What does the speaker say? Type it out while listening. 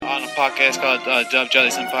podcast called Dub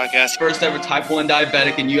Jellison Podcast. First ever type 1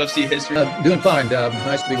 diabetic in UFC history. Doing fine, Dub.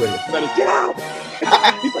 Nice to be with you. Get out!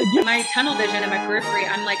 He's like, get. My tunnel vision and my periphery,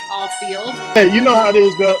 I'm like all field. Hey, you know how it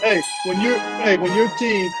is, though. Hey, when your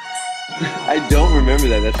team. I don't remember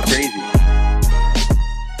that. That's crazy.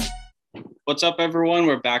 What's up, everyone?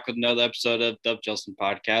 We're back with another episode of Dub Jellison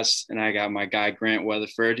Podcast, and I got my guy Grant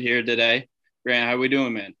Weatherford here today. Grant, how we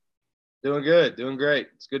doing, man? Doing good, doing great.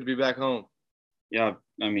 It's good to be back home. Yeah,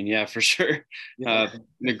 for sure.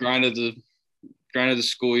 The grind of the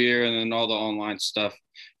school year and then all the online stuff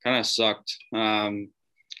kind of sucked.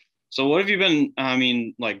 So what have you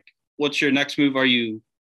been? What's your next move? Are you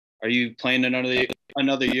playing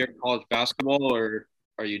another year of college basketball, or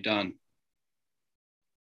are you done?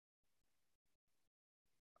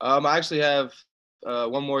 I actually have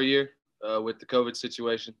one more year with the COVID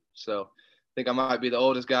situation, so I think I might be the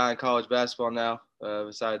oldest guy in college basketball now,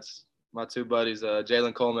 besides my two buddies,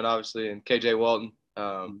 Jalen Coleman, obviously, and KJ Walton.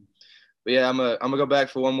 But yeah, I'm gonna go back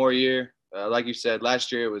for one more year. Like you said,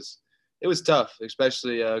 last year it was tough,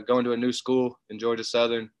 especially going to a new school in Georgia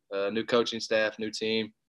Southern, new coaching staff, new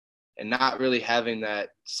team, and not really having that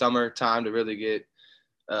summer time to really get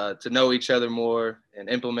to know each other more and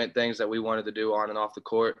implement things that we wanted to do on and off the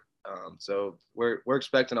court. So we're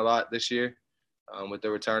expecting a lot this year with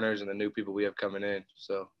the returners and the new people we have coming in.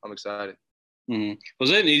 So I'm excited. Mm-hmm.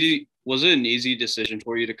 Was it an easy decision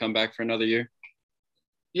for you to come back for another year?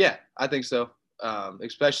 Yeah, I think so.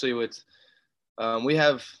 Especially with we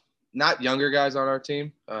have not younger guys on our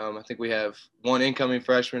team. I think we have one incoming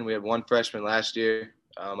freshman. We had one freshman last year.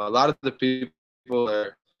 A lot of the people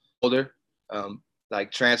are older,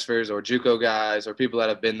 like transfers or JUCO guys or people that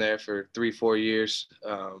have been there for 3-4 years.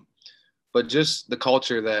 But just the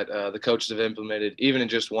culture that the coaches have implemented, even in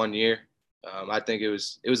just 1 year, I think it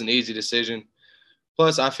was an easy decision.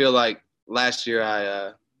 Plus, I feel like last year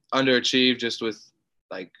I underachieved just with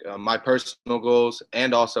my personal goals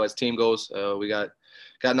and also as team goals. We got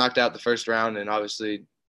knocked out the first round, and obviously,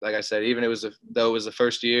 like I said, even though it was the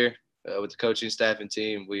first year with the coaching staff and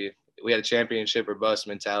team, we had a championship or bust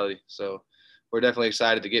mentality. So we're definitely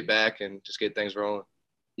excited to get back and just get things rolling.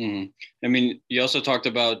 Mm-hmm. I mean, you also talked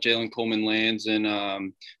about Jalen Coleman Lands and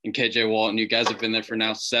KJ Walton. You guys have been there for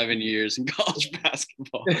now 7 years in college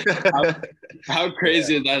basketball. How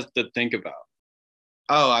crazy is that to think about?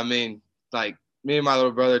 Oh, I mean, like me and my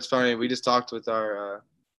little brother, it's funny. We just talked with our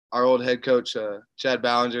old head coach, Chad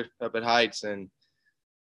Ballinger, up at Heights, and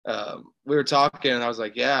we were talking, and I was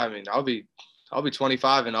like, yeah, I mean, I'll be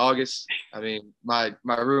 25 in August. I mean, my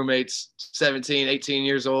roommate's 17, 18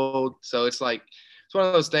 years old. So it's like, it's one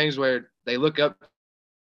of those things where they look up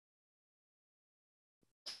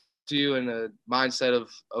to you in a mindset of,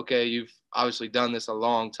 okay, you've obviously done this a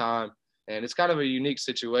long time. And it's kind of a unique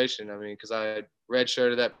situation. I mean, because I had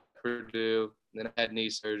redshirted at Purdue, and then I had knee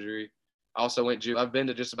surgery. I also I've been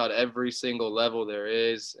to just about every single level there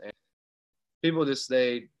is. And people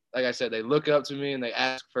like I said, they look up to me and they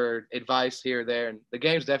ask for advice here or there. And the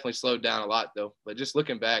game's definitely slowed down a lot, though. But just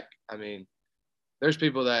looking back, I mean, there's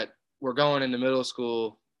people that were going into middle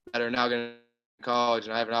school that are now going to college,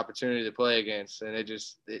 and I have an opportunity to play against. And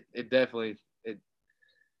it definitely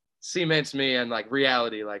cements me in like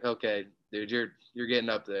reality. Like, okay, dude, you're getting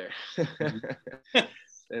up there. And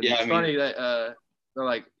yeah, it's funny that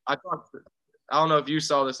I don't know if you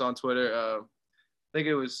saw this on Twitter. I think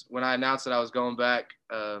it was when I announced that I was going back.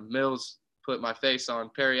 Mills put my face on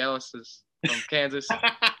Perry Ellis's from Kansas,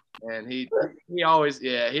 and he always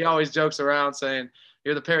jokes around saying,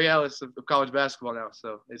 "You're the Perry Ellis of college basketball now."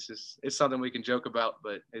 So it's something we can joke about,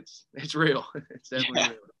 but it's real. It's definitely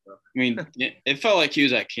real. So. I mean, it felt like he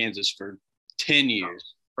was at Kansas for 10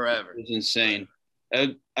 years. Forever. It's insane.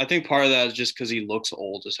 I think part of that is just because he looks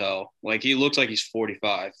old as hell. Like, he looks like he's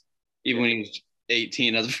 45, even when he was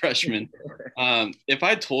 18 as a freshman. If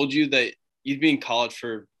I told you that you'd be in college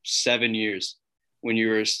for 7 years when you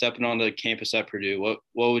were stepping onto the campus at Purdue,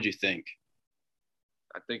 what would you think?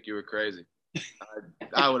 I think you were crazy.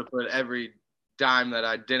 I would have put every dime that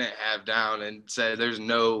I didn't have down and said there's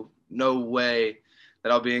no way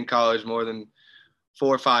that I'll be in college more than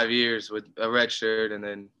 4 or 5 years with a red shirt. And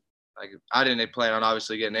then I didn't plan on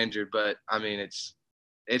obviously getting injured, but I mean, it's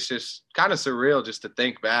just kind of surreal just to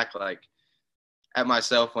think back at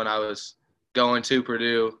myself when I was going to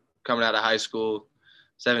Purdue, coming out of high school,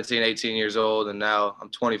 17, 18 years old, and now I'm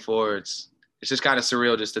 24. It's just kind of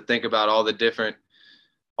surreal just to think about all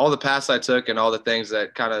the paths I took and all the things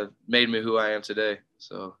that kind of made me who I am today.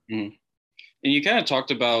 So, And you kind of talked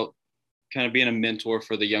about kind of being a mentor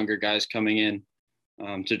for the younger guys coming in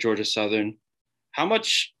to Georgia Southern. How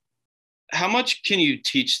much can you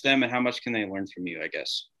teach them, and how much can they learn from you, I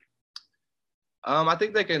guess? I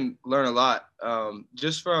think they can learn a lot,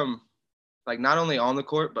 just from like not only on the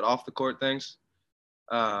court but off the court things.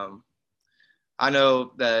 Um, I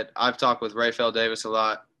know that I've talked with Rayfeld Davis a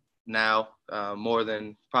lot now, more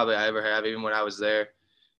than probably I ever have, even when I was there.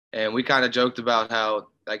 And we kind of joked about how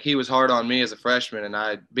like he was hard on me as a freshman, and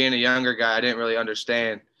I, being a younger guy, I didn't really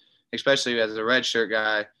understand, especially as a redshirt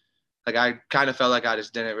guy. Like I kind of felt like I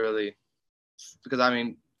just didn't really, because I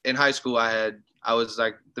mean, in high school I was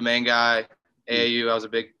like the main guy. AAU, I was a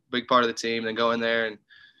big part of the team. Then go in there and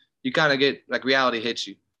you kind of get like reality hits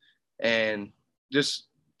you, and just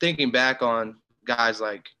thinking back on guys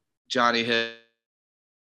like Johnny Hill.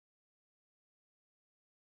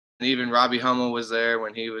 And even Robbie Hummel was there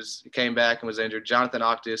when he came back and was injured. Jonathan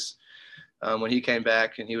Octis, when he came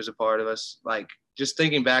back and he was a part of us. Like just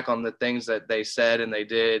thinking back on the things that they said and they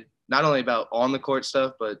did, not only about on the court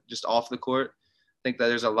stuff, but just off the court. I think that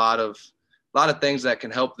there's a lot of things that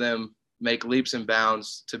can help them make leaps and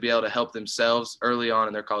bounds to be able to help themselves early on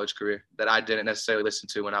in their college career that I didn't necessarily listen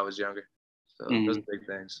to when I was younger. So those are big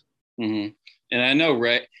things. Mm-hmm. And I know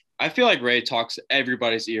Ray. I feel like Ray talks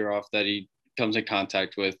everybody's ear off that he comes in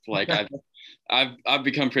contact with. Like I've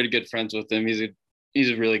become pretty good friends with him. He's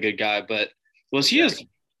a really good guy. But was he as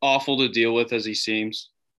awful to deal with as he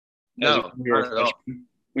seems? No, not at all.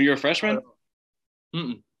 When you were a freshman?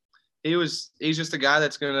 He's just a guy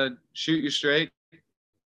that's gonna shoot you straight.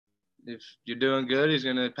 If you're doing good, he's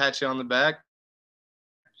gonna pat you on the back.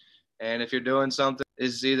 And if you're doing something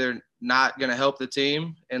is either not gonna help the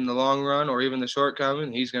team in the long run or even the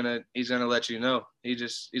shortcoming, he's gonna let you know.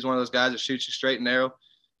 He's one of those guys that shoots you straight and narrow.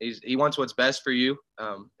 He wants what's best for you.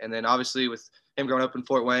 And then obviously with him growing up in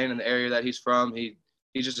Fort Wayne and the area that he's from, he's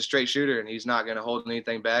just a straight shooter, and he's not gonna hold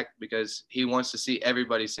anything back because he wants to see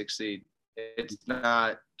everybody succeed. It's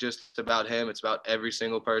not just about him; it's about every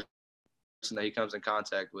single person that he comes in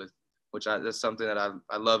contact with. That's something that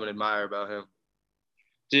I love and admire about him.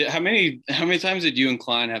 How many times did you and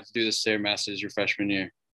Klein have to do the Stairmasters your freshman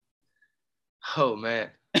year? Oh man,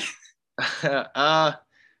 I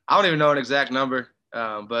don't even know an exact number,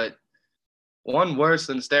 but one worse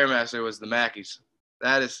than the Stairmaster was the Mackies.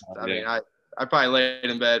 That is, I mean, I probably laid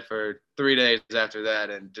in bed for 3 days after that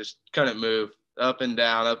and just couldn't move, up and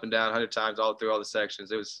down, 100 times all through all the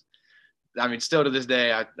sections. It was, I mean, still to this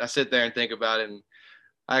day, I sit there and think about it, and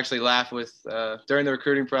I actually laugh with during the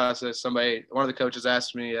recruiting process. One of the coaches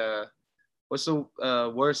asked me, "What's the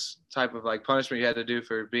worst type of like punishment you had to do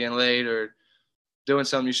for being late or doing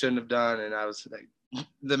something you shouldn't have done?" And I was like,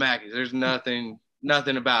 "The Mackies. There's nothing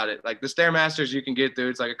about it. Like the Stairmasters, you can get through.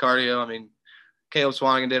 It's like a cardio. I mean, Caleb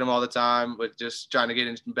Swanigan did them all the time with just trying to get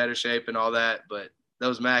in better shape and all that. But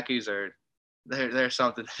those Mackies they're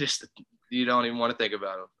something just you don't even want to think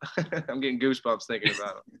about them. I'm getting goosebumps thinking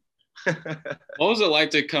about them." What was it like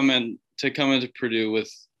to come into Purdue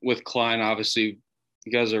with Klein? Obviously,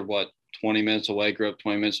 you guys are 20 minutes away, grew up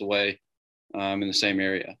 20 minutes away, in the same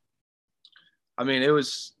area. I mean, it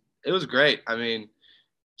was great. I mean,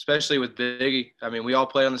 especially with Biggie. I mean, we all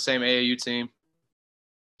played on the same AAU team.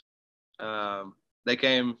 Ryan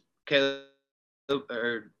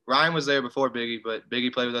was there before Biggie, but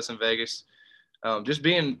Biggie played with us in Vegas. Just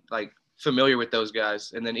being like familiar with those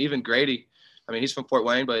guys, and then even Grady. I mean, he's from Fort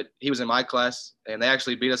Wayne, but he was in my class, and they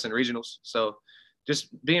actually beat us in regionals. So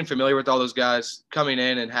just being familiar with all those guys, coming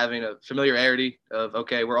in and having a familiarity of,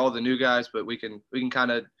 okay, we're all the new guys, but we can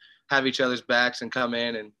kind of have each other's backs and come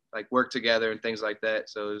in and like work together and things like that.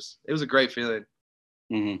 So it was a great feeling.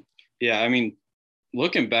 Mm-hmm. Yeah, I mean,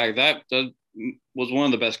 looking back, that was one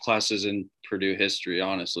of the best classes in Purdue history,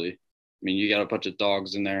 honestly. I mean, you got a bunch of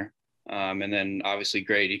dogs in there, and then obviously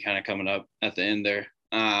Grady kind of coming up at the end there.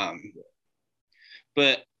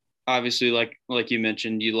 But obviously, like you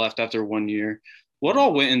mentioned, you left after 1 year. What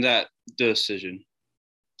all went in that decision?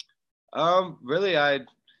 Really, I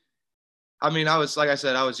mean, I was, like I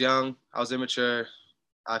said, I was young. I was immature.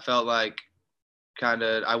 I felt like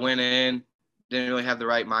I went in, didn't really have the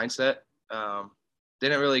right mindset.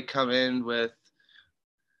 Didn't really come in with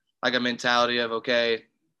like a mentality of, okay.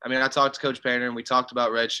 I mean, I talked to Coach Painter and we talked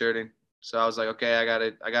about redshirting. So I was like, okay, I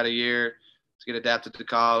got a year to get adapted to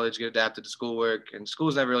college, get adapted to schoolwork, and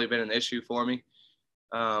school's never really been an issue for me.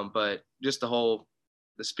 But just the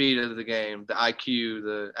speed of the game, the IQ,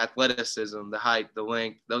 the athleticism, the height, the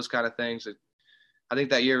length, those kind of things. I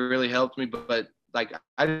think that year really helped me. But like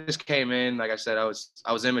I just came in, like I said, I was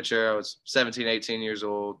immature. I was 17, 18 years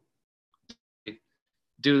old.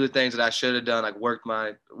 Do the things that I should have done, like worked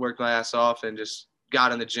my ass off and just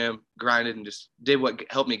got in the gym, grinded, and just did what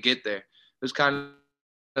helped me get there. It was kind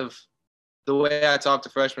of the way I talk to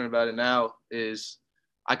freshmen about it now is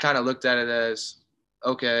I kind of looked at it as,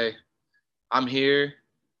 okay, I'm here,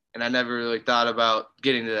 and I never really thought about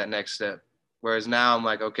getting to that next step. Whereas now I'm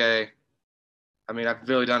like, okay, I mean, I've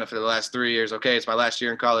really done it for the last 3 years. Okay, it's my last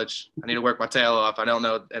year in college. I need to work my tail off. I don't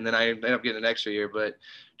know. And then I end up getting an extra year. But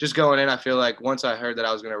just going in, I feel like once I heard that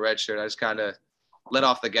I was going to redshirt, I just kind of let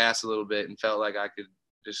off the gas a little bit and felt like I could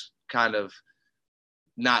just kind of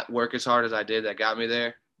not work as hard as I did. That got me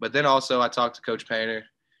there. But then also I talked to Coach Painter,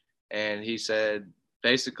 and he said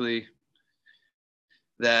basically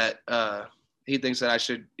that he thinks that I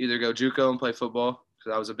should either go JUCO and play football,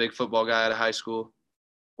 because I was a big football guy out of high school,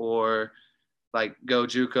 or like go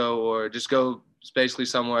JUCO, or just go basically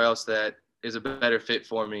somewhere else that is a better fit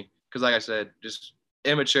for me. Because like I said, just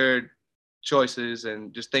immature choices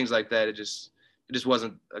and just things like that. It just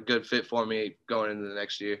wasn't a good fit for me going into the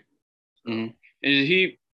next year.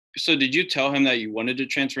 Mm-hmm. So did you tell him that you wanted to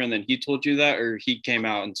transfer and then he told you that, or he came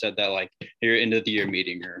out and said that like your end of the year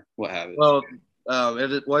meeting or what have you? Well,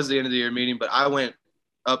 it was the end of the year meeting, but I went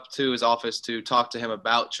up to his office to talk to him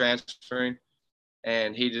about transferring.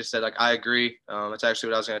 And he just said, like, I agree. That's actually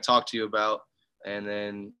what I was going to talk to you about. And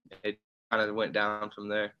then it kind of went down from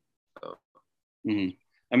there. So. Mm-hmm.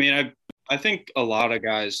 I mean, I think a lot of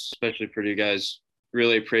guys, especially Purdue guys,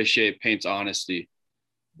 really appreciate Payne's honesty.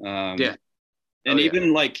 Yeah. And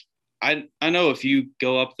even like, I know if you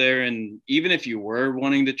go up there and even if you were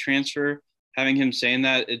wanting to transfer, having him saying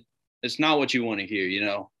that, it's not what you want to hear, you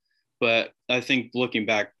know. But I think looking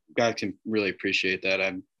back, guys can really appreciate that.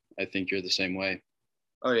 I think you're the same way.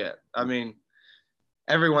 Oh, yeah. I mean,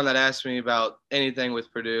 everyone that asks me about anything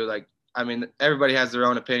with Purdue, like, I mean, everybody has their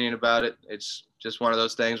own opinion about it. It's just one of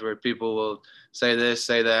those things where people will say this,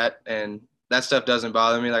 say that, and that stuff doesn't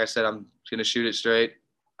bother me. Like I said, I'm going to shoot it straight.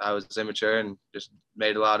 I was immature and just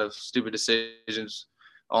made a lot of stupid decisions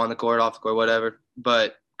on the court, off the court, whatever.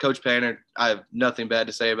 But Coach Painter, I have nothing bad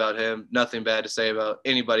to say about him, nothing bad to say about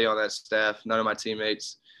anybody on that staff, none of my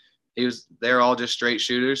teammates. They're all just straight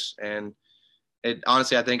shooters. And it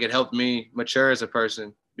honestly, I think it helped me mature as a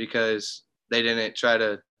person because they didn't try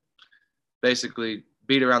to basically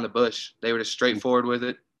beat around the bush. They were just straightforward with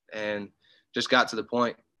it and just got to the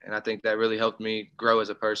point. And I think that really helped me grow as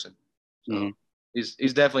a person. So. Mm-hmm. He's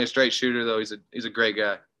definitely a straight shooter, though. He's a great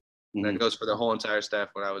guy. Mm-hmm. That goes for the whole entire staff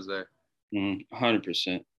when I was there.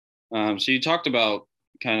 100%. So you talked about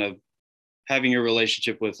kind of having your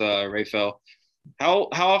relationship with Raphael. How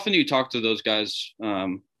often do you talk to those guys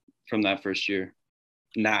from that first year?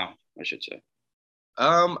 Now, I should say.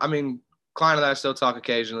 I mean, Klein and I still talk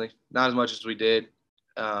occasionally, not as much as we did.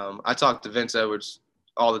 I talk to Vince Edwards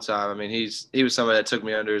all the time. I mean, he was somebody that took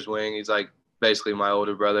me under his wing. He's like basically my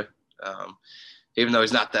older brother. Even though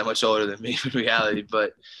he's not that much older than me in reality,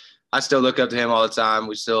 but I still look up to him all the time.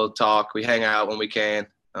 We still talk. We hang out when we can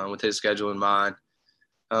with his schedule in mind.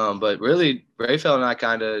 But really, Raphael and I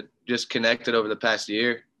kind of just connected over the past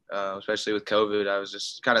year, especially with COVID. I was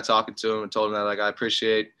just kind of talking to him and told him that, like, I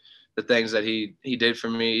appreciate the things that he did for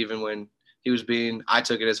me, even when he was I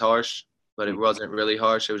took it as harsh, but it wasn't really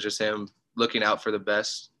harsh. It was just him looking out for the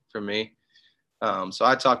best for me. So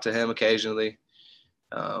I talk to him occasionally.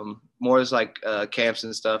 More as like camps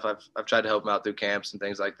and stuff. I've tried to help him out through camps and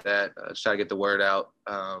things like that. Just try to get the word out.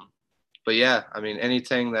 But yeah, I mean,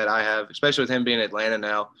 anything that I have, especially with him being in Atlanta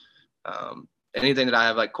now, anything that I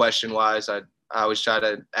have like question wise, I always try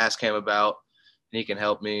to ask him about, and he can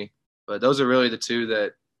help me. But those are really the two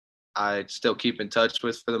that I still keep in touch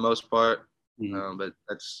with for the most part. Mm-hmm. But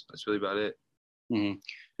that's really about it. Mm-hmm.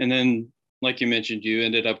 And then, like you mentioned, you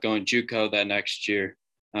ended up going JUCO that next year.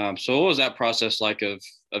 So what was that process like of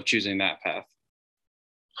choosing that path?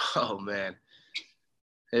 Oh, man.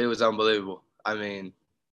 It was unbelievable. I mean,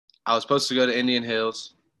 I was supposed to go to Indian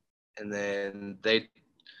Hills, and then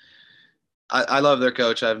I love their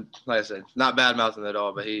coach. Like I said, not bad-mouthing at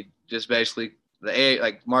all, but he just basically,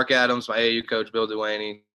 like Mark Adams, my AAU coach, Bill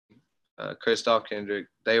Dewaney, Christoph Kendrick,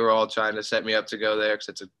 they were all trying to set me up to go there because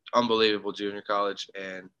it's an unbelievable junior college.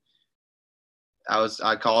 And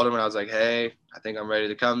I called him and I was like, hey, I think I'm ready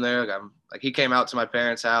to come there. Like he came out to my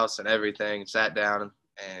parents' house and everything, sat down,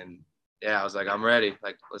 and yeah, I was like, I'm ready.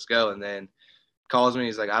 Like, let's go. And then calls me.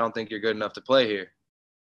 He's like, I don't think you're good enough to play here.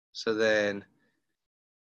 So then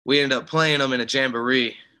we ended up playing them in a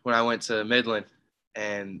jamboree when I went to Midland,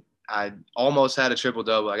 and I almost had a triple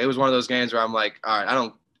double. Like, it was one of those games where I'm like, all right,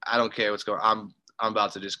 I don't care what's going on. I'm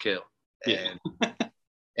about to just kill. Yeah.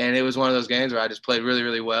 And it was one of those games where I just played really,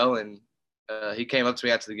 really well. And he came up to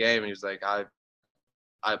me after the game and he was like, I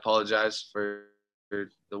apologize for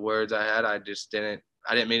the words I had. I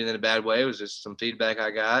didn't mean it in a bad way. It was just some feedback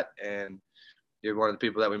I got, and you're one of the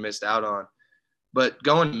people that we missed out on. But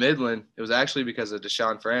going to Midland, it was actually because of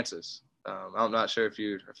Deshaun Francis. I'm not sure if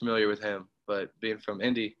you're familiar with him, but being from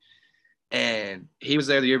Indy, and he was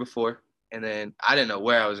there the year before. And then I didn't know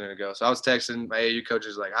where I was going to go. So I was texting my AAU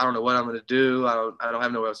coaches like, I don't know what I'm going to do. I don't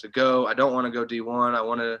have nowhere else to go. I don't want to go D1. I don't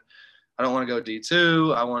want to go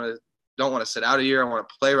D2. Don't want to sit out a year. I want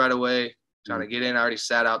to play right away. Trying to get in. I already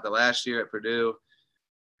sat out the last year at Purdue.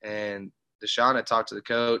 And Deshaun had talked to the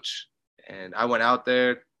coach, and I went out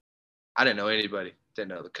there. I didn't know anybody. Didn't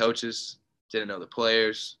know the coaches. Didn't know the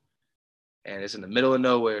players. And it's in the middle of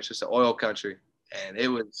nowhere. It's just an oil country. And it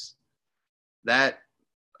was that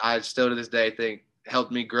I still to this day think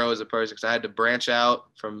helped me grow as a person because I had to branch out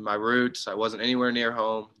from my roots. I wasn't anywhere near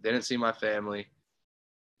home. Didn't see my family.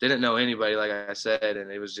 Didn't know anybody, like I said.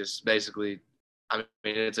 And it was just basically, I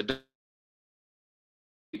mean, it's a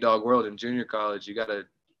dog world in junior college. You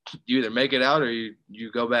either make it out or you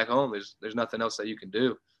go back home. There's nothing else that you can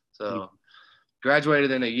do. So graduated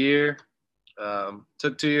in a year.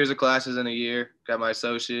 Took 2 years of classes in a year. Got my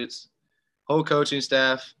associates. Whole coaching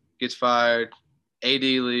staff gets fired. AD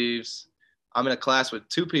leaves. I'm in a class with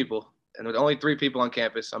 2 people, and with only 3 people on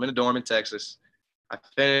campus. I'm in a dorm in Texas. I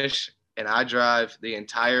finish, and I drive the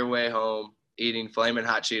entire way home eating Flamin'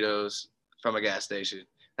 Hot Cheetos from a gas station.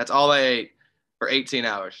 That's all I ate for 18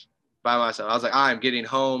 hours by myself. I was like, I'm getting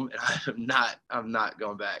home, and I'm not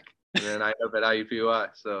going back. And then I ended up at IUPUI.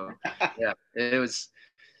 So, yeah,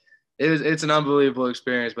 it's an unbelievable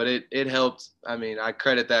experience, but it helped. I mean, I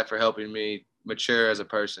credit that for helping me mature as a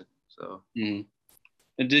person. So. Mm-hmm.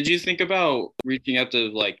 And did you think about reaching out to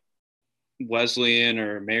like Wesleyan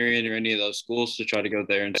or Marian or any of those schools to try to go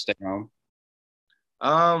there and stay home?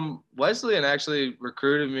 Wesleyan actually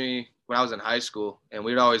recruited me when I was in high school, and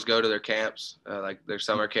we'd always go to their camps, like their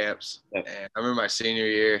summer camps. Yep. And I remember my senior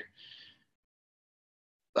year,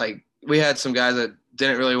 like we had some guys that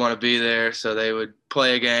didn't really want to be there, so they would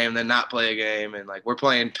play a game, then not play a game. And like we're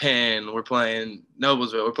playing Penn, we're playing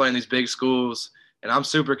Noblesville, we're playing these big schools, and I'm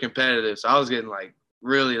super competitive. So I was getting like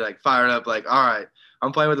really like fired up, like, all right,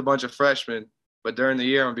 I'm playing with a bunch of freshmen, but during the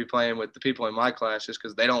year I'm gonna be playing with the people in my class just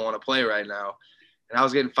because they don't want to play right now. And I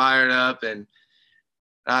was getting fired up, and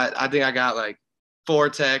I think I got like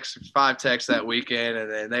 5 texts that weekend,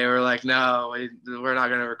 and then they were like, no, we're not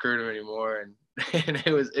gonna recruit him anymore. And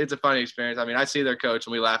it's a funny experience. I mean, I see their coach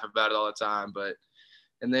and we laugh about it all the time,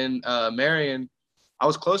 and then Marian, I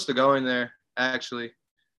was close to going there actually,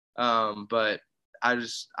 but I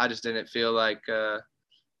just didn't feel like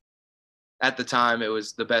at the time it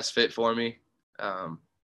was the best fit for me.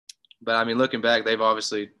 But I mean, looking back, they've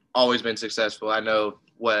obviously always been successful. I know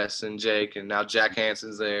Wes and Jake, and now Jack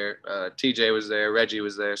Hansen's there. TJ was there. Reggie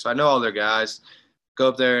was there. So I know all their guys. Go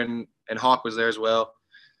up there, and Hawk was there as well.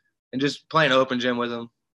 And just playing open gym with them.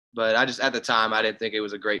 But at the time, I didn't think it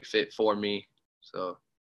was a great fit for me. So.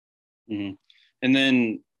 Mm-hmm. And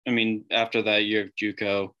then, I mean, after that year of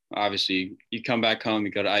JUCO, obviously you come back home,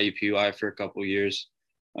 you go to IUPUI for a couple of years.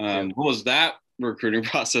 What was that recruiting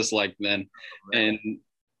process like then? And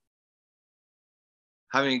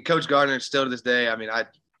I mean, Coach Gardner, still to this day, I mean, I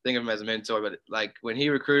think of him as a mentor, but like when he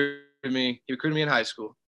recruited me in high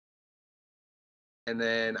school. And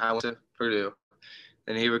then I went to Purdue.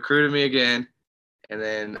 And he recruited me again. And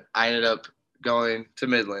then I ended up going to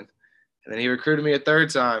Midland. And then he recruited me a third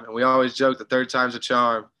time. And we always joke the third time's a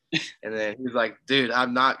charm. And then he was like, dude,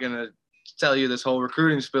 I'm not going to tell you this whole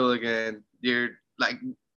recruiting spiel again. You're like,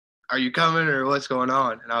 are you coming or what's going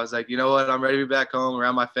on? And I was like, you know what? I'm ready to be back home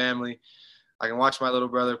around my family. I can watch my little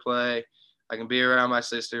brother play. I can be around my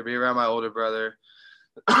sister, be around my older brother.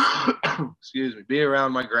 Excuse me. Be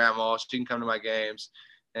around my grandma. She can come to my games.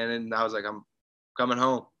 And then I was like, I'm coming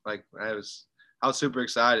home. Like I was super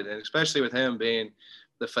excited. And especially with him being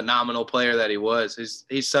the phenomenal player that he was,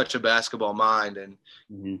 he's such a basketball mind,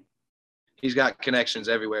 and he's got connections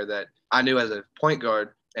everywhere that I knew as a point guard,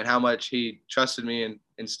 and how much he trusted me and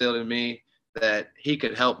instilled in me that he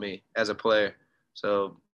could help me as a player.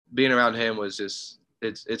 So being around him was just,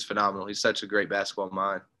 it's phenomenal. He's such a great basketball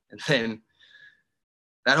mind. And then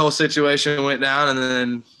that whole situation went down, and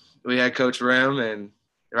then we had Coach Rim, and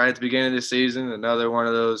right at the beginning of the season, another one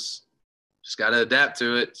of those, just got to adapt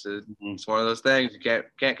to it. So it's one of those things. You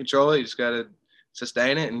can't control it. You just got to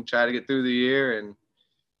sustain it and try to get through the year. And it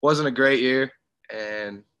wasn't a great year.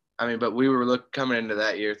 And I mean, but we were coming into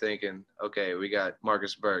that year thinking, okay, we got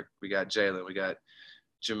Marcus Burke, we got Jalen, we got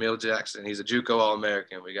Jamil Jackson. He's a JUCO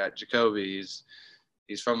All-American. We got Jacoby.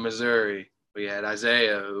 He's from Missouri. We had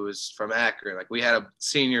Isaiah, who was from Akron. Like we had a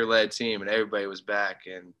senior-led team, and everybody was back.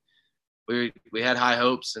 And we had high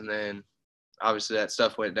hopes, and then obviously that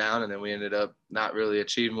stuff went down, and then we ended up not really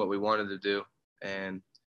achieving what we wanted to do. And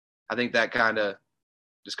I think that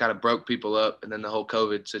just kind of broke people up, and then the whole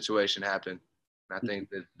COVID situation happened. And I think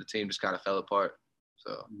that the team just kind of fell apart.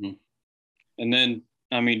 So. And then,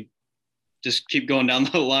 I mean, just keep going down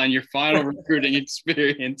the line. Your final recruiting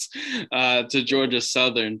experience to Georgia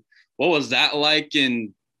Southern. What was that like,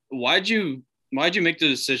 and why'd you make the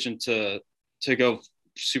decision to go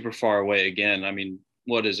super far away again? I mean,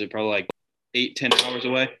 what is it? Probably like 8-10 hours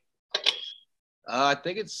away. I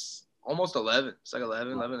think it's almost 11. It's like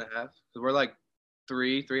 11 and a half. Because we're like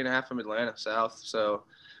 3.5 from Atlanta south. So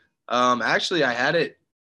actually I had it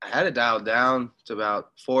dialed down to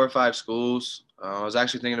about 4 or 5 schools. I was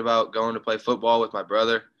actually thinking about going to play football with my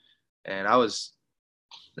brother, and I was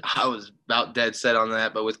about dead set on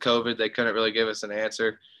that. But with COVID, they couldn't really give us an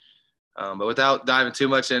answer. But without diving too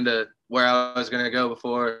much into where I was going to go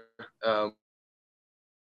before, and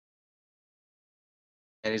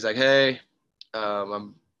he's like, "Hey,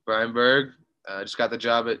 I'm Brian Berg. I just got the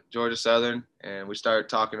job at Georgia Southern," and we started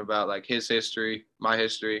talking about like his history, my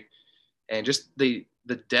history, and just the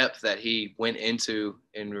depth that he went into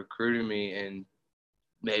in recruiting me in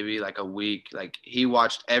maybe like a week. Like, he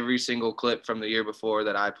watched every single clip from the year before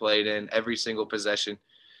that I played in, every single possession.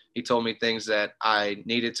 He told me things that I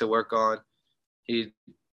needed to work on. It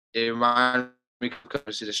reminded me,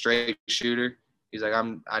 because he's a straight shooter. He's like,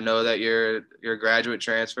 I know that you're a graduate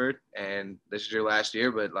transferred and this is your last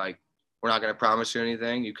year, but like, we're not going to promise you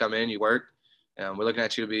anything. You come in, you work, and we're looking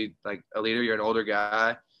at you to be like a leader. You're an older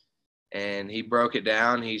guy. And he broke it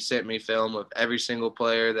down. He sent me film of every single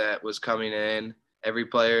player that was coming in, every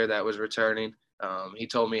player that was returning. He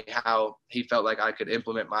told me how he felt like I could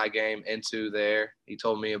implement my game into there. He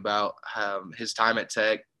told me about his time at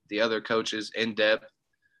Tech, the other coaches in depth.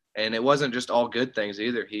 And it wasn't just all good things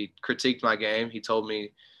either. He critiqued my game. He told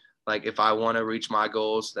me, like, if I want to reach my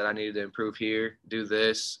goals, that I needed to improve here, do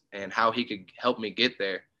this, and how he could help me get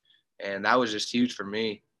there. And that was just huge for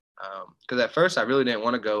me. Because at first I really didn't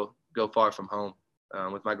want to go far from home.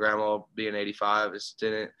 With my grandma being 85,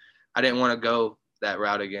 I didn't want to go that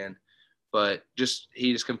route again. But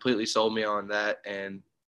he just completely sold me on that. And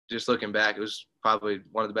just looking back, it was probably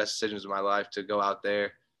one of the best decisions of my life to go out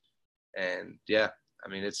there. And yeah, I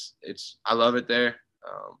mean, I love it there.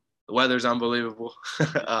 The weather's unbelievable.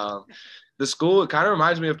 The school, it kind of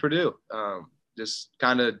reminds me of Purdue. Just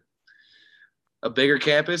kind of a bigger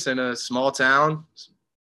campus in a small town.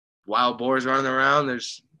 Wild boars running around.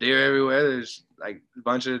 There's deer everywhere. There's like a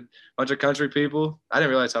bunch of country people. I didn't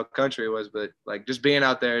realize how country it was, but like just being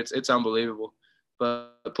out there, it's unbelievable.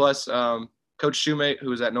 But plus, Coach Shoemate, who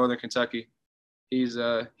was at Northern Kentucky, he's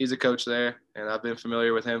a coach there, and I've been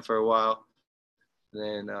familiar with him for a while.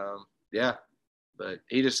 And then yeah, but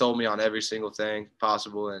he just sold me on every single thing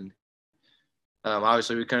possible. And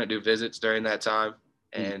obviously we couldn't do visits during that time,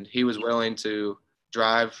 and he was willing to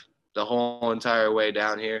drive the whole entire way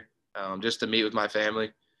down here just to meet with my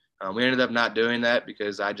family. We ended up not doing that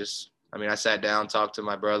because I sat down, talked to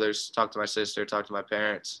my brothers, talked to my sister, talked to my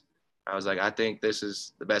parents. I was like, I think this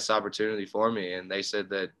is the best opportunity for me. And they said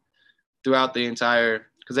that throughout the entire,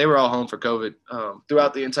 because they were all home for COVID,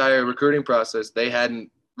 throughout the entire recruiting process, they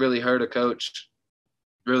hadn't really heard a coach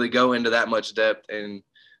really go into that much depth and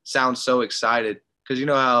sound so excited. Because you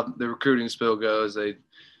know how the recruiting spiel goes. They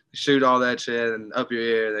shoot all that shit and up your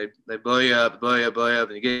ear. They blow you up,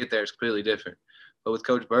 and you get there, it's completely different. But with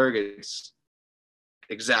Coach Berg, it's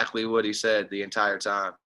exactly what he said the entire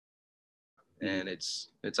time. And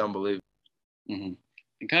it's unbelievable. Mm-hmm.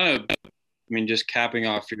 And kind of, I mean, just capping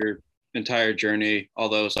off your entire journey,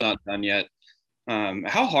 although it's not done yet,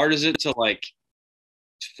 how hard is it to like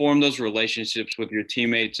form those relationships with your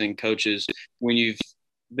teammates and coaches when you've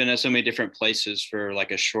been at so many different places for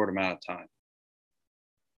like a short amount of time?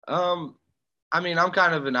 I mean, I'm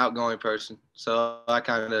kind of an outgoing person, so I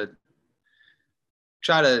kind of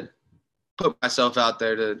try to put myself out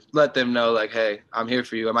there to let them know, like, hey, I'm here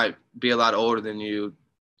for you. I might be a lot older than you.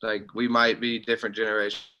 Like, we might be different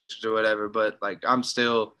generations or whatever, but like, I'm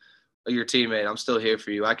still your teammate. I'm still here for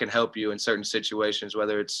you. I can help you in certain situations,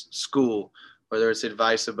 whether it's school, whether it's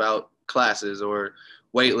advice about classes or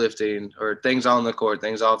weightlifting or things on the court,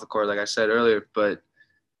 things off the court, like I said earlier. But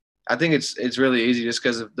I think it's really easy just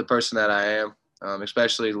because of the person that I am,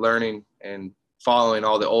 especially learning and following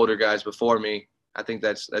all the older guys before me. I think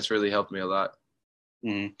that's really helped me a lot.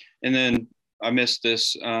 Mm-hmm. And then I missed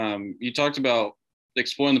this. You talked about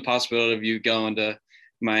exploring the possibility of you going to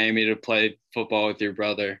Miami to play football with your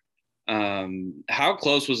brother. How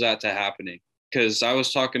close was that to happening? Because I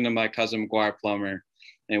was talking to my cousin McGuire Plummer,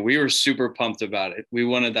 and we were super pumped about it. We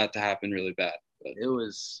wanted that to happen really bad. But it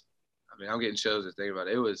was, I mean, I'm getting chills to think about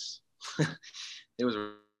it. It was, it was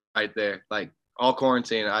right there. Like, all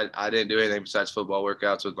quarantine, I didn't do anything besides football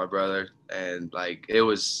workouts with my brother. And like, it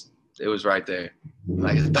was it was right there.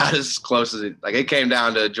 Like about as close as it came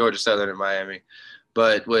down to Georgia Southern and Miami.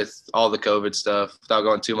 But with all the COVID stuff, without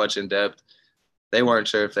going too much in depth, they weren't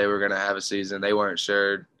sure if they were going to have a season. They weren't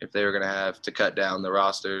sure if they were going to have to cut down the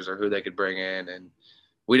rosters or who they could bring in. And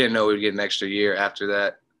we didn't know we'd get an extra year after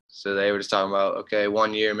that. So they were just talking about, okay,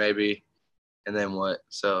 1 year maybe, and then what?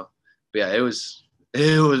 So, yeah, it was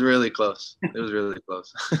really close. It was really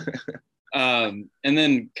close. And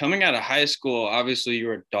then coming out of high school, obviously you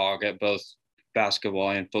were a dog at both basketball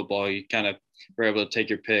and football. You kind of were able to take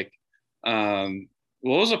your pick.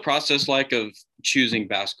 What was the process like of choosing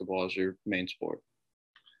basketball as your main sport?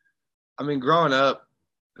 I mean, growing up,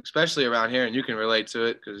 especially around here, and you can relate to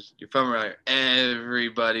it because you're from around here,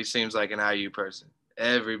 everybody seems like an IU person.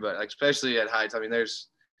 Everybody, like, especially at Heights. I mean, there's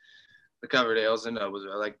the Coverdales and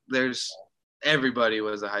Noblesville. Like, everybody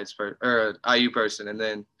was a Heights person or a IU person. And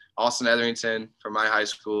then Austin Etherington from my high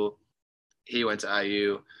school, he went to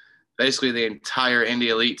IU. Basically, the entire Indy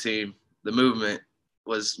Elite team, the movement,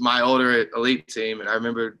 was my older elite team. And I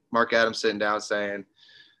remember Mark Adams sitting down saying,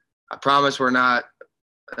 I promise we're not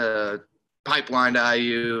pipeline to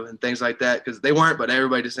IU and things like that, because they weren't, but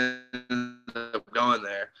everybody just ended up going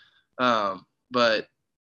there. But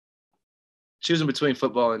choosing between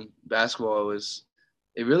football and basketball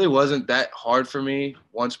it really wasn't that hard for me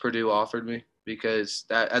once Purdue offered me, because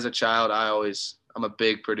that as a child, I'm a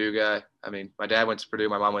big Purdue guy. I mean, my dad went to Purdue,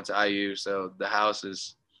 my mom went to IU, so the house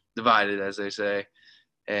is divided, as they say.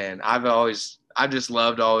 And I've just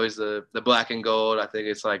loved always the black and gold. I think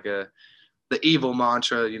it's like the evil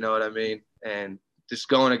mantra, you know what I mean? And just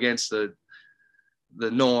going against the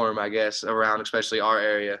norm, I guess, around especially our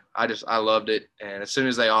area. I loved it. And as soon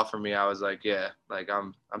as they offered me, I was like, yeah, like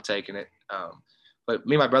I'm taking it. But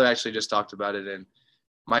me and my brother actually just talked about it in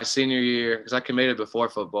my senior year, because I committed before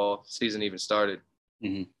football season even started.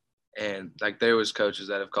 Mm-hmm. And like there was coaches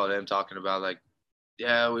that have called him talking about like,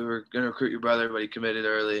 yeah, we were going to recruit your brother, but he committed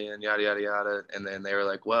early and yada, yada, yada. And then they were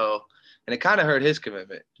like, well, and it kind of hurt his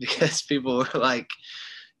commitment because people were like,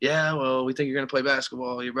 yeah, well, we think you're going to play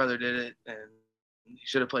basketball. Your brother did it. And you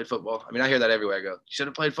should have played football. I mean, I hear that everywhere I go. You should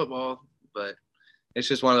have played football. But it's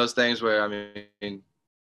just one of those things where, I mean,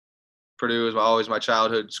 Purdue is always my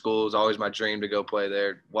childhood school. It's always my dream to go play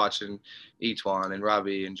there, watching Etuan and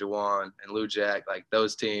Robbie and Jawan and Lou Jack, like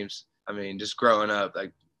those teams. I mean, just growing up,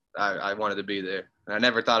 like I wanted to be there. And I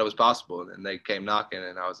never thought it was possible. And they came knocking,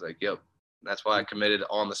 and I was like, yep. And that's why I committed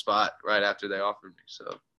on the spot right after they offered me.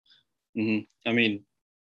 So, I mean,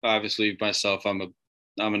 obviously myself, I'm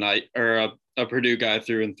a Purdue guy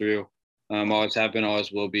through and through. Always have been,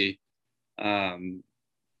 always will be.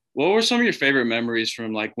 What were some of your favorite memories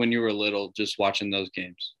from like when you were little, just watching those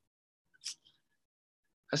games?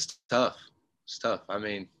 That's tough. It's tough. I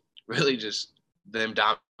mean, really just them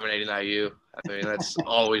dominating IU. I mean, that's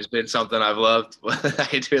always been something I've loved.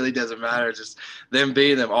 It really doesn't matter. It's just them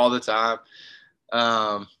beating them all the time.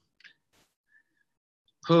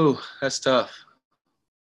 That's tough.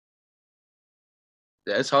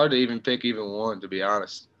 Yeah, it's hard to even pick even one, to be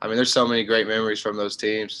honest. I mean, there's so many great memories from those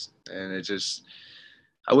teams, and it just –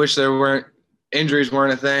 I wish injuries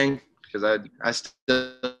weren't a thing, because I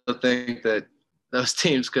still think that those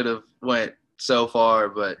teams could have went so far,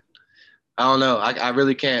 but I don't know. I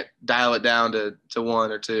really can't dial it down to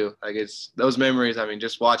one or two. Like it's those memories. I mean,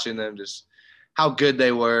 just watching them, just how good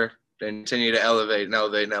they were, and continue to elevate and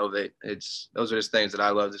elevate and elevate. Those are just things that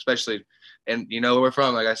I loved, especially, and you know where we're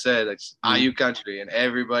from. Like I said, it's IU country, and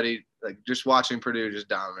everybody like just watching Purdue just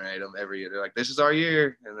dominate them every year. They're like, this is our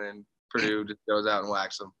year, and then Purdue just goes out and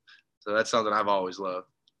whacks them. So that's something I've always loved.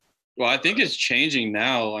 Well, I think it's changing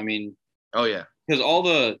now. I mean, oh yeah, because all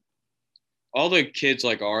the kids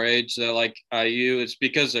like our age that like IU, it's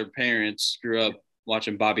because their parents grew up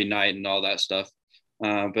watching Bobby Knight and all that stuff.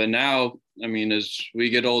 But now, I mean, as we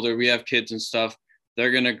get older, we have kids and stuff.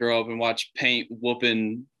 They're gonna grow up and watch Paint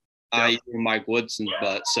whooping IU and Mike Woodson's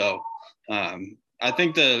butt. So I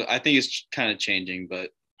think it's kind of changing, but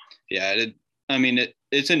yeah,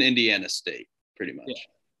 it's an Indiana State pretty much. Yeah.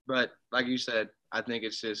 But like you said, I think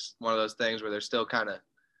it's just one of those things where they're still kind of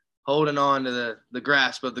holding on to the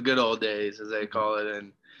grasp of the good old days, as they call it.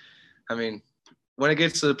 And I mean, when it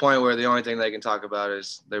gets to the point where the only thing they can talk about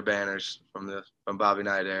is their banners from Bobby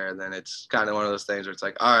Knight era, then it's kind of one of those things where it's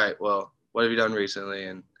like, all right, well, what have you done recently?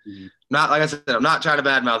 And not, like I said, I'm not trying to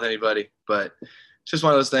badmouth anybody, but it's just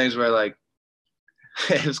one of those things where like,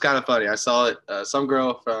 it was kind of funny. I saw it. Some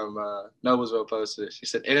girl from Noblesville posted it. She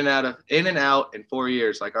said, in and out in 4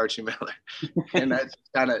 years, like Archie Miller. And that's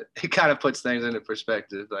kind of puts things into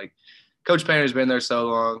perspective. Like Coach Painter's been there so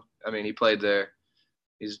long. I mean, he played there.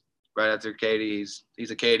 He's right after Katie.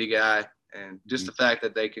 He's a Katie guy. And just the fact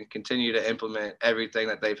that they can continue to implement everything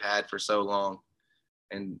that they've had for so long.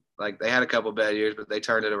 And like they had a couple bad years, but they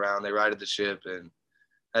turned it around. They righted the ship. And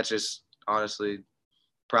that's just honestly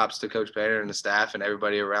props to Coach Painter and the staff and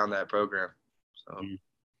everybody around that program. So,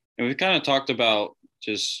 and we kind of talked about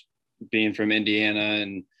just being from Indiana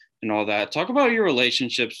and all that. Talk about your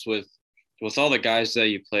relationships with all the guys that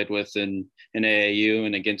you played with in AAU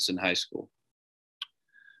and against in high school.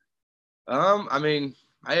 I mean,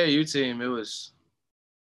 my AAU team, we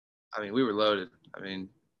were loaded. I mean,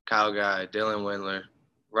 Kyle Guy, Dylan Windler,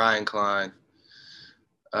 Ryan Klein.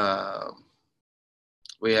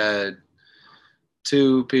 We had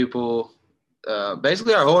two people,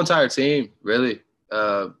 basically our whole entire team really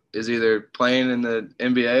is either playing in the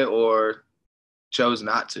NBA or chose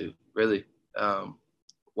not to, really.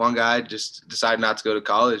 One guy just decided not to go to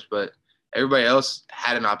college, but everybody else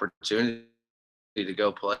had an opportunity to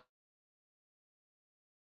go play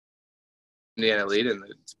Indiana Elite, and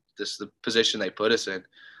this is the position they put us in.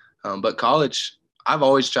 But college, I've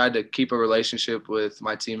always tried to keep a relationship with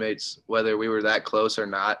my teammates, whether we were that close or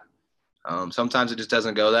not. Sometimes it just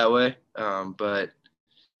doesn't go that way. But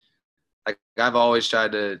I've always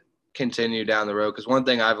tried to continue down the road, because one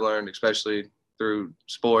thing I've learned, especially through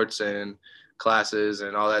sports and classes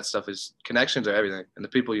and all that stuff, is connections are everything. And the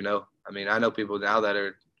people you know. I mean, I know people now that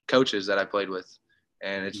are coaches that I played with.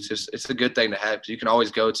 And it's a good thing to have. You can always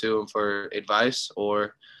go to them for advice,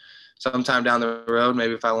 or sometime down the road,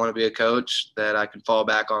 maybe if I want to be a coach, that I can fall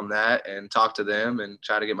back on that and talk to them and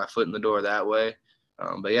try to get my foot in the door that way.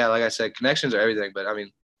 But yeah, like I said, connections are everything. But I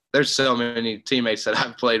mean, there's so many teammates that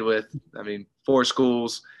I've played with. I mean, 4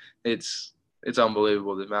 schools. It's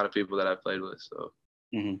unbelievable the amount of people that I've played with. So.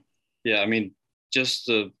 Yeah, I mean, just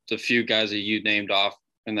the few guys that you named off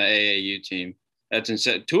in the AAU team, that's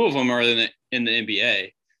insane. 2 of them are in the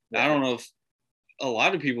NBA. Yeah. I don't know if a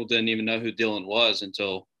lot of people didn't even know who Dylan was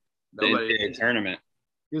until the NBA tournament.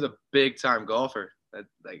 He was a big-time golfer,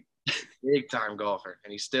 big-time golfer,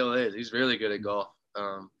 and he still is. He's really good at golf.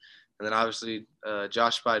 And then obviously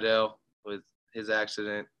Josh Spidell with his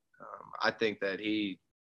accident. I think that he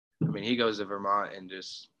goes to Vermont and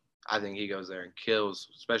I think he goes there and kills,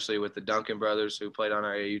 especially with the Duncan brothers who played on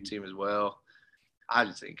our AAU team as well. I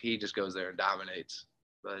just think he just goes there and dominates.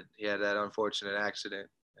 But he had that unfortunate accident.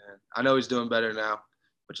 And I know he's doing better now,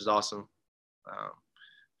 which is awesome.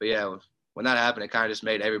 But yeah, when that happened, it kind of just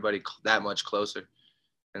made everybody that much closer.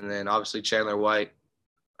 And then obviously Chandler White,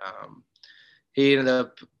 he ended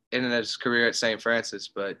up his career at St. Francis,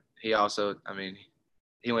 but he also,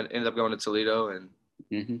 ended up going to Toledo and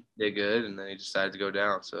did good, and then he decided to go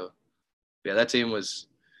down. So yeah, that team was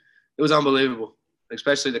unbelievable,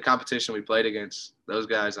 especially the competition we played against those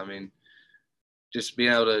guys. I mean, just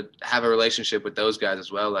being able to have a relationship with those guys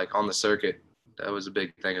as well, like on the circuit, that was a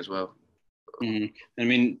big thing as well. I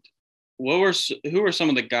mean, who were some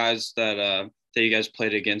of the guys that you guys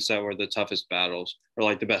played against that were the toughest battles, or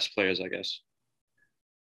like the best players, I guess?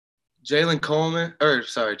 Jalen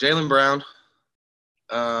Brown.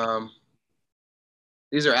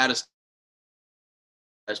 These are out of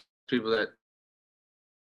people that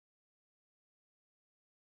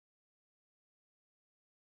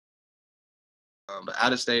but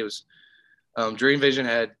out of state was Dream Vision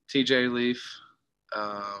had TJ Leaf.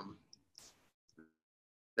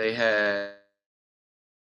 They had,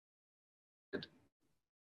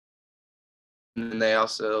 and they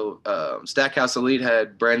also Stackhouse Elite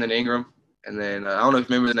had Brandon Ingram, and then I don't know if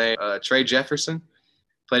you remember the name, Trey Jefferson.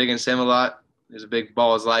 Played against him a lot. He was a big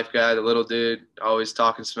ball as life guy, the little dude, always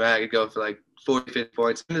talking smack. He'd go for like 40, 50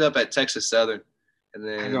 points. Ended up at Texas Southern, and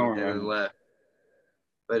then left.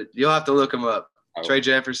 But you'll have to look him up. Trey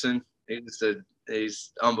Jefferson,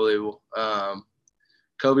 he's unbelievable.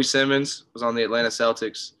 Kobe Simmons was on the Atlanta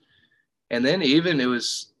Celtics. And then even it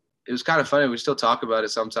was kind of funny. We still talk about it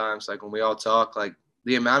sometimes, like when we all talk, like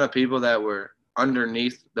the amount of people that were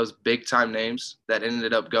underneath those big time names that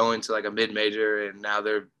ended up going to like a mid-major, and now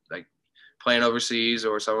they're like playing overseas,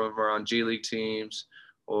 or some of them are on G League teams,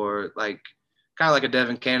 or like kind of like a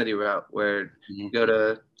Devin Kennedy route where you go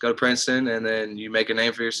to Princeton and then you make a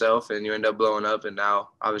name for yourself and you end up blowing up. And now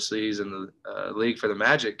obviously he's in the league for the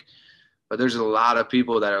Magic. But there's a lot of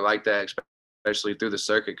people that are like that, especially through the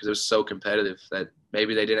circuit, because it was so competitive that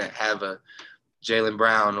maybe they didn't have a Jaylen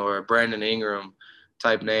Brown or a Brandon Ingram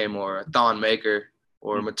type name, or a Thon Maker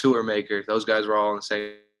or a Mature Maker. Those guys were all on the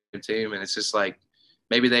same team. And it's just like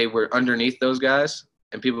maybe they were underneath those guys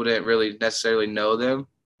and people didn't really necessarily know them,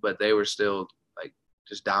 but they were still like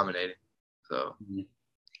just dominating. So.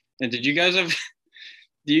 And did you guys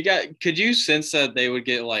could you sense that they would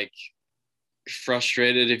get like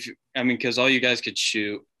frustrated because all you guys could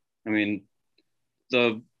shoot? I mean,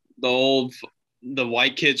 the the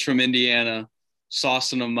white kids from Indiana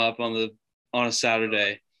saucing them up on a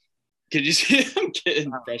Saturday. Could you see them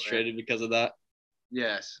getting frustrated because of that?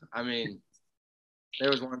 Yes. I mean, there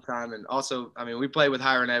was one time, and also, I mean, we played with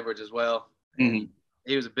Hiram Edwards as well. Mm-hmm.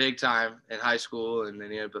 He was a big time in high school, and then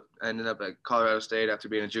he ended up at Colorado State after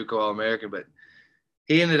being a JUCO All-American. But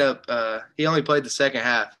he ended up he only played the second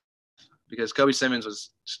half because Kobe Simmons was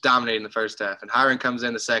just dominating the first half, and Hiram comes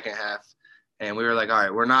in the second half, and we were like, all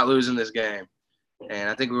right, we're not losing this game. And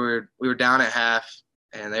I think we were down at half,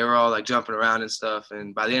 and they were all like jumping around and stuff.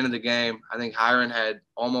 And by the end of the game, I think Hiram had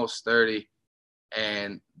almost 30,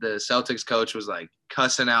 and the Celtics coach was like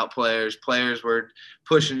cussing out players. Players were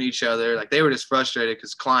pushing each other. Like they were just frustrated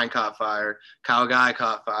because Klein caught fire, Kyle Guy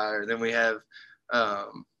caught fire. Then we have,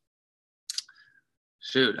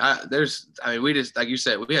 we just, like you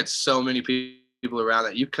said, we had so many people around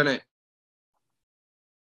that you couldn't.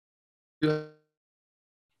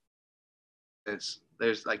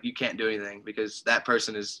 There's like you can't do anything because that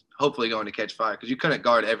person is hopefully going to catch fire because you couldn't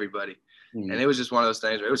guard everybody. And it was just one of those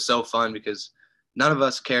things where it was so fun because none of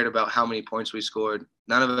us cared about how many points we scored.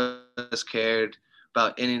 None of us cared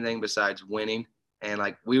about anything besides winning. And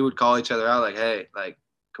like we would call each other out like, hey, like,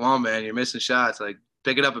 come on, man, you're missing shots. Like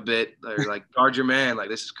pick it up a bit, or like guard your man. Like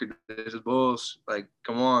this is Bulls. Like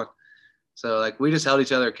come on. So like we just held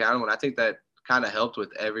each other accountable. And I think that kind of helped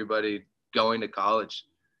with everybody going to college.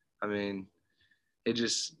 I mean,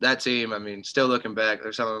 that team, I mean, still looking back,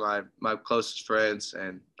 they're some of my closest friends,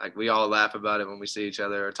 and like we all laugh about it when we see each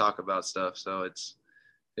other or talk about stuff. So it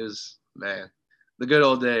was, man, the good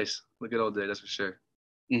old days, that's for sure.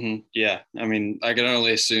 Mm-hmm. Yeah. I mean, I can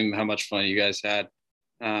only assume how much fun you guys had.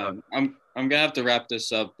 I'm gonna have to wrap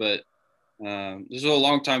this up, but this was a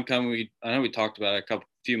long time coming. I know we talked about it a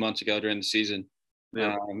few months ago during the season.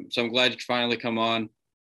 Yeah. So I'm glad you finally come on.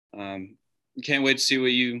 Can't wait to see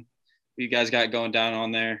what you guys got going down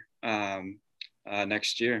on there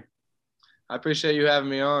next year. I appreciate you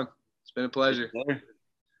having me on. It's been a pleasure.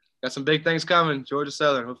 Got some big things coming. Georgia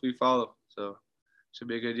Southern. Hopefully you follow. So should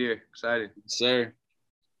be a good year. Exciting. Yes, sir.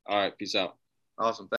 All right. Peace out. Awesome.